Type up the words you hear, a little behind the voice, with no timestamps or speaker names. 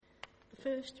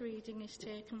first reading is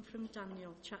taken from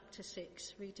Daniel chapter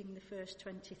 6, reading the first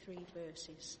 23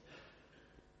 verses.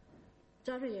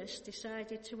 Darius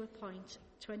decided to appoint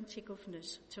 20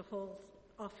 governors to hold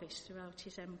office throughout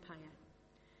his empire.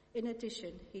 In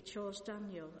addition, he chose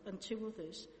Daniel and 2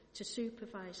 others to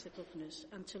supervise the governors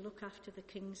and to look after the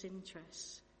king's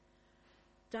interests.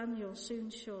 Daniel soon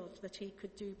showed that he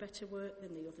could do better work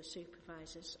than the other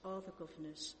supervisors or the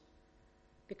governors.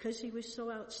 Because he was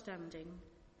so outstanding,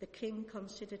 the king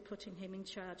considered putting him in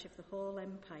charge of the whole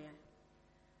empire.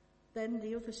 Then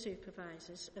the other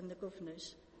supervisors and the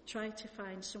governors tried to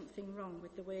find something wrong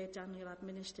with the way Daniel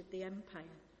administered the empire,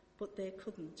 but they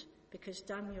couldn't, because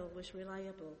Daniel was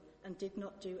reliable and did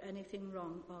not do anything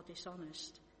wrong or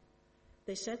dishonest.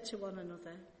 They said to one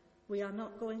another, "We are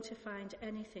not going to find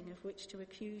anything of which to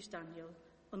accuse Daniel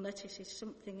unless it is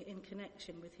something in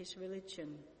connection with his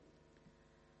religion."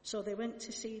 So they went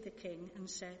to see the king and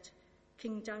said,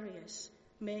 "King Darius,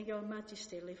 may your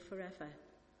majesty live forever.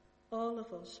 All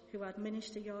of us who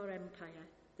administer your empire,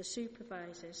 the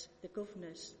supervisors, the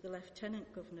governors, the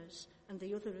lieutenant governors, and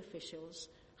the other officials,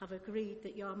 have agreed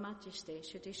that your majesty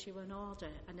should issue an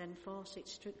order and enforce it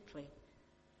strictly.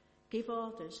 Give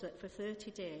orders that for 30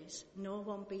 days no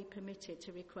one be permitted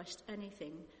to request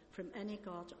anything from any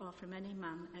god or from any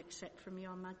man except from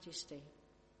your majesty.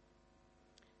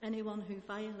 Anyone who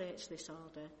violates this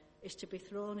order is to be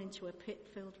thrown into a pit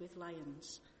filled with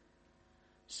lions.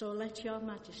 So let your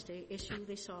majesty issue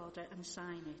this order and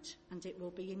sign it, and it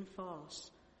will be in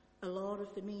force, a law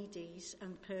of the Medes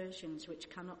and Persians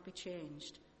which cannot be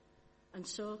changed." And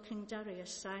so King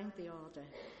Darius signed the order.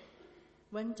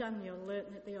 When Daniel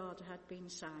learnt that the order had been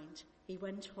signed, he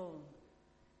went home.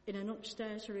 In an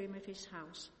upstairs room of his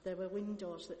house, there were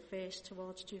windows that faced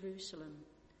towards Jerusalem.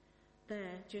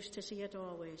 There, just as he had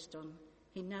always done,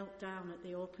 he knelt down at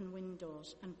the open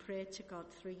windows and prayed to God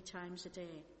 3 times a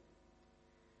day.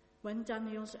 When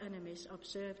Daniel's enemies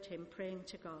observed him praying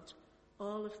to God,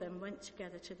 all of them went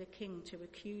together to the king to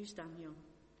accuse Daniel.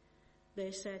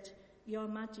 They said, "Your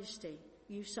Majesty,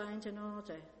 you signed an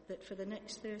order that for the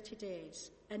next 30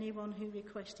 days, anyone who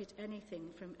requested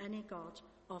anything from any god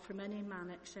or from any man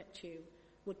except you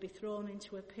would be thrown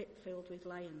into a pit filled with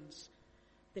lions."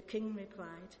 The king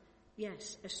replied,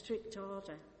 "Yes, a strict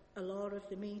order, a law of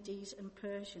the Medes and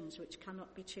Persians which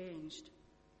cannot be changed."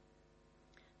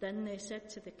 Then they said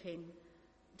to the king,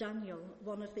 "Daniel,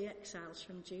 one of the exiles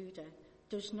from Judah,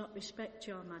 does not respect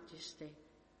your majesty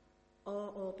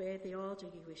or obey the order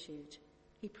you issued.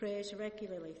 He prays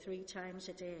regularly 3 times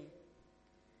a day."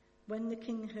 When the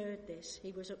king heard this,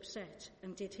 he was upset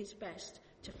and did his best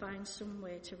to find some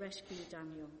way to rescue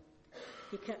Daniel.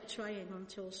 He kept trying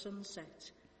until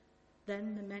sunset.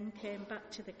 Then the men came back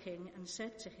to the king and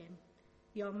said to him,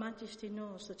 "Your majesty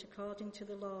knows that according to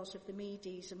the laws of the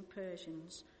Medes and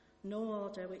Persians, no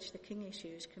order which the king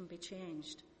issues can be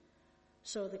changed."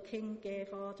 So the king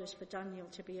gave orders for Daniel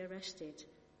to be arrested,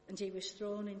 and he was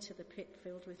thrown into the pit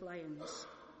filled with lions.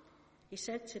 He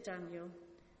said to Daniel,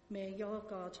 "May your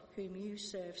God, whom you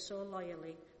serve so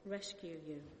loyally, rescue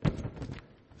you."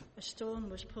 A stone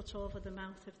was put over the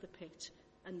mouth of the pit,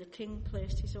 and the king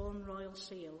placed his own royal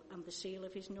seal and the seal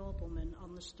of his noblemen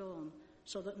on the stone,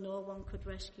 so that no one could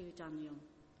rescue Daniel.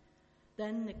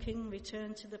 Then the king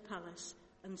returned to the palace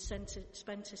and spent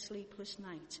a sleepless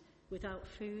night, without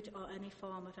food or any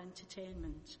form of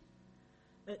entertainment.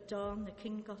 At dawn, the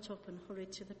king got up and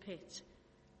hurried to the pit.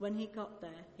 When he got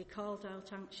there, he called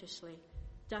out anxiously,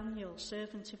 "Daniel,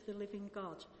 servant of the living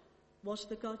God, was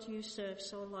the God you serve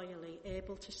so loyally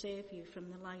able to save you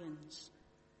from the lions?"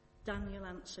 Daniel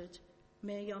answered,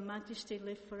 "May your majesty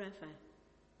live forever.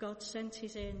 God sent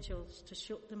his angels to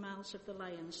shut the mouths of the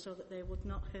lions so that they would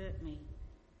not hurt me.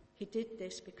 He did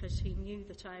this because he knew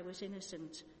that I was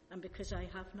innocent and because I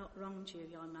have not wronged you,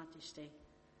 your majesty."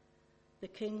 The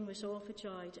king was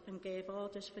overjoyed and gave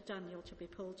orders for Daniel to be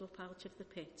pulled up out of the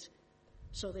pit.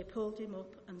 So they pulled him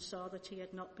up and saw that he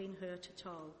had not been hurt at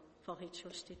all, for he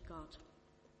trusted God.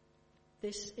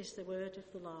 This is the word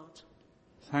of the Lord.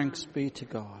 Thanks be to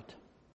God.